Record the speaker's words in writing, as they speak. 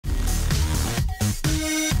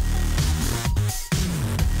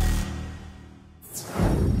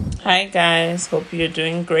Hi guys, hope you're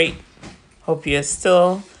doing great. Hope you're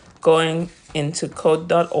still going into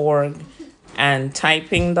code.org and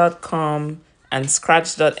typing.com and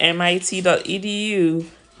scratch.mit.edu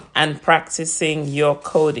and practicing your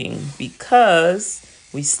coding because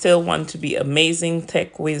we still want to be amazing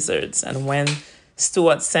tech wizards. And when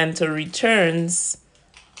Stewart Center returns,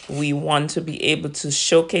 we want to be able to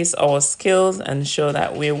showcase our skills and show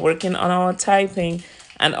that we're working on our typing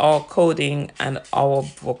and our coding and our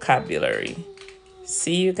vocabulary.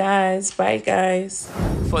 See you guys. Bye, guys.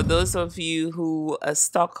 For those of you who are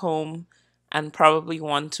stuck home and probably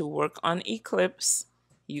want to work on Eclipse,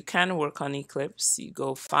 you can work on Eclipse. You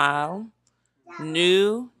go File,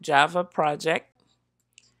 New Java Project,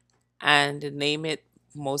 and name it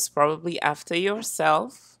most probably after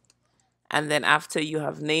yourself. And then after you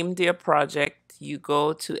have named your project, you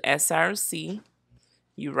go to SRC,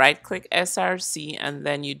 you right click SRC, and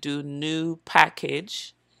then you do New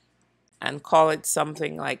Package and call it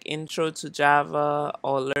something like Intro to Java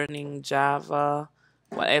or Learning Java,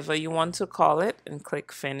 whatever you want to call it, and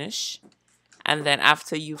click Finish. And then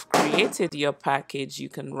after you've created your package, you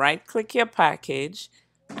can right click your package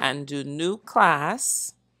and do New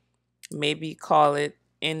Class, maybe call it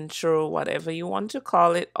intro, whatever you want to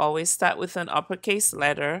call it. Always start with an uppercase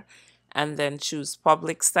letter and then choose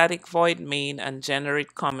public static void main and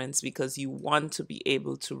generate comments because you want to be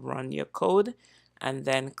able to run your code, and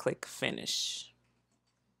then click finish.